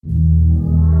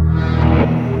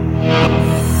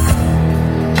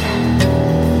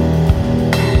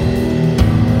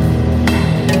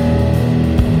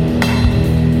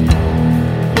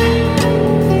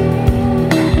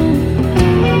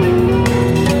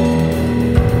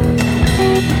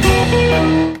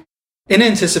In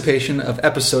anticipation of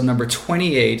episode number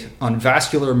 28 on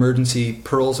vascular emergency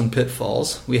pearls and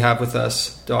pitfalls, we have with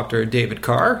us Dr. David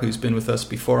Carr, who's been with us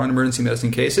before on emergency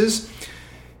medicine cases.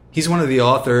 He's one of the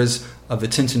authors of the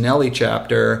Tintinalli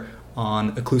chapter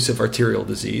on occlusive arterial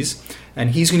disease,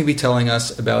 and he's going to be telling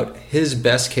us about his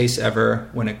best case ever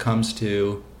when it comes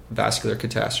to vascular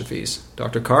catastrophes.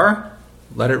 Dr. Carr,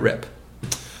 let it rip.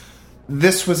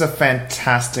 This was a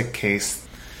fantastic case.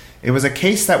 It was a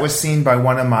case that was seen by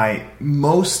one of my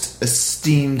most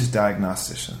esteemed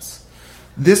diagnosticians.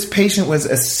 This patient was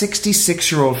a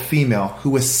 66-year-old female who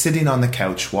was sitting on the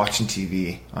couch watching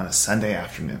TV on a Sunday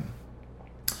afternoon.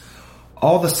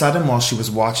 All of a sudden, while she was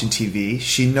watching TV,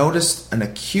 she noticed an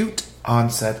acute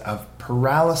onset of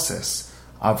paralysis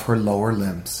of her lower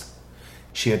limbs.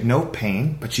 She had no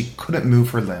pain, but she couldn't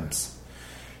move her limbs.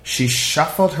 She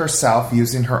shuffled herself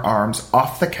using her arms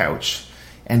off the couch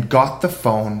and got the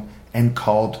phone and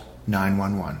called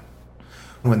 911.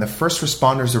 When the first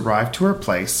responders arrived to her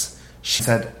place, she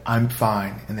said, "I'm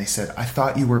fine." And they said, "I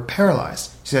thought you were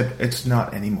paralyzed." She said, "It's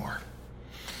not anymore."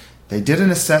 They did an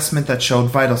assessment that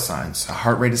showed vital signs. A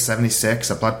heart rate of 76,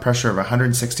 a blood pressure of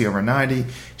 160/90.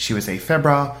 She was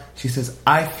afebrile. She says,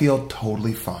 "I feel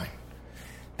totally fine."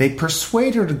 They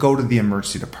persuade her to go to the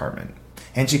emergency department.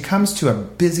 And she comes to a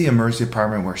busy emergency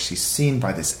department where she's seen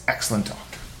by this excellent doctor.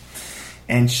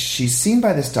 And she's seen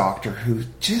by this doctor who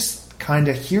just kind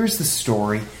of hears the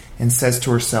story and says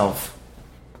to herself,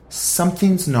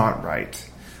 something's not right.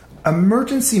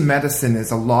 Emergency medicine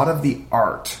is a lot of the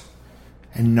art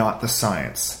and not the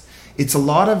science. It's a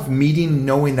lot of meeting,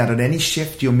 knowing that at any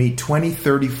shift you'll meet 20,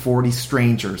 30, 40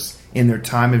 strangers in their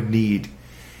time of need.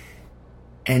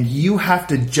 And you have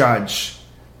to judge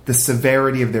the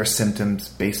severity of their symptoms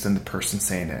based on the person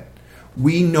saying it.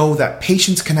 We know that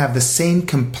patients can have the same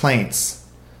complaints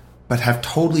but have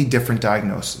totally different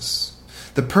diagnoses.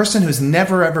 The person who's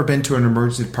never ever been to an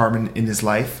emergency department in his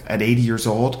life at 80 years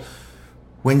old,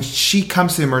 when she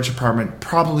comes to the emergency department,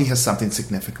 probably has something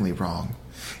significantly wrong.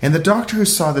 And the doctor who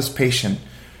saw this patient,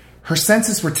 her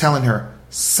senses were telling her,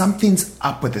 something's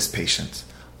up with this patient.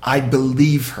 I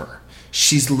believe her.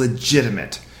 She's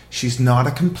legitimate. She's not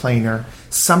a complainer.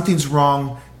 Something's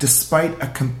wrong despite a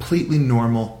completely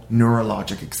normal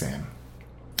neurologic exam.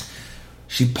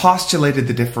 She postulated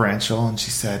the differential and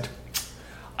she said,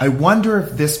 I wonder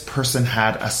if this person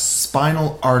had a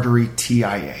spinal artery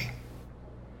TIA.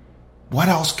 What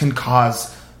else can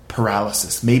cause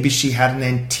paralysis? Maybe she had an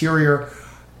anterior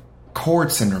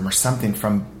cord syndrome or something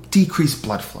from decreased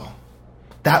blood flow.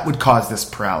 That would cause this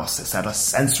paralysis at a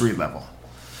sensory level.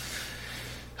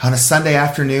 On a Sunday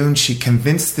afternoon, she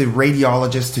convinced the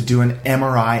radiologist to do an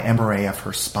MRI of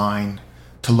her spine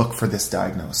to look for this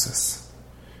diagnosis.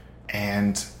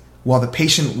 And while the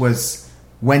patient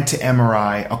went to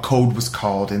MRI, a code was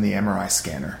called in the MRI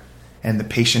scanner, and the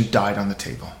patient died on the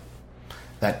table.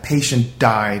 That patient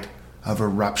died of a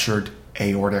ruptured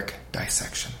aortic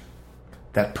dissection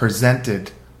that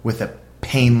presented with a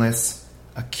painless,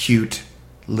 acute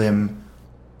limb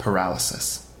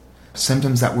paralysis.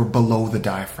 Symptoms that were below the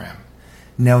diaphragm.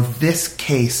 Now, this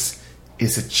case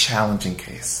is a challenging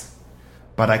case.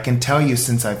 But I can tell you,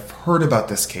 since I've heard about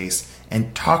this case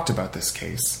and talked about this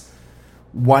case,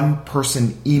 one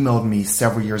person emailed me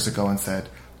several years ago and said,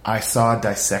 I saw a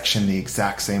dissection the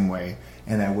exact same way,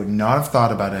 and I would not have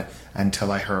thought about it until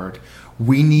I heard.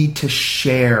 We need to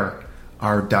share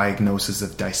our diagnosis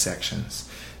of dissections.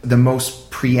 The most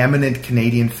preeminent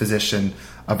Canadian physician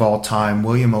of all time,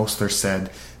 William Osler, said,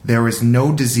 there is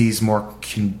no disease more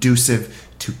conducive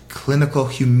to clinical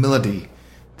humility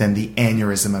than the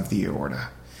aneurysm of the aorta.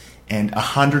 And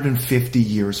 150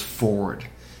 years forward,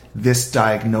 this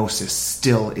diagnosis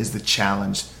still is the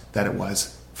challenge that it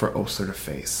was for Osler to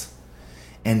face.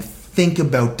 And think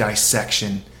about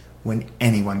dissection when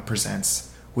anyone presents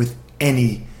with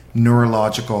any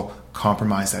neurological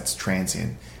compromise that's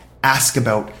transient. Ask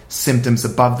about symptoms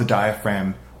above the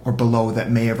diaphragm or below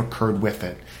that may have occurred with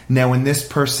it. Now, in this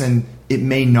person, it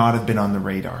may not have been on the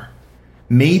radar.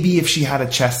 Maybe if she had a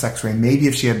chest x-ray, maybe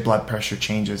if she had blood pressure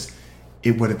changes,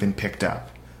 it would have been picked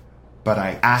up. But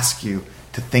I ask you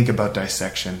to think about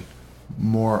dissection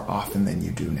more often than you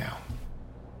do now.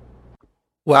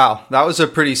 Wow, that was a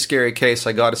pretty scary case,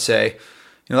 I gotta say.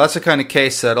 That's the kind of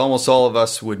case that almost all of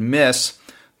us would miss.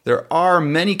 There are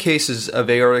many cases of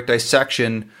aortic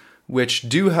dissection which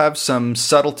do have some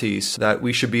subtleties that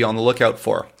we should be on the lookout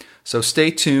for. So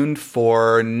stay tuned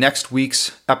for next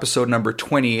week's episode number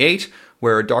 28,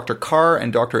 where Dr. Carr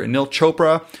and Dr. Anil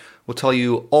Chopra will tell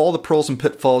you all the pearls and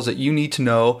pitfalls that you need to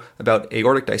know about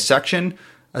aortic dissection,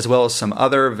 as well as some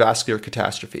other vascular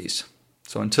catastrophes.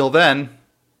 So until then,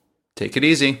 take it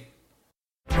easy.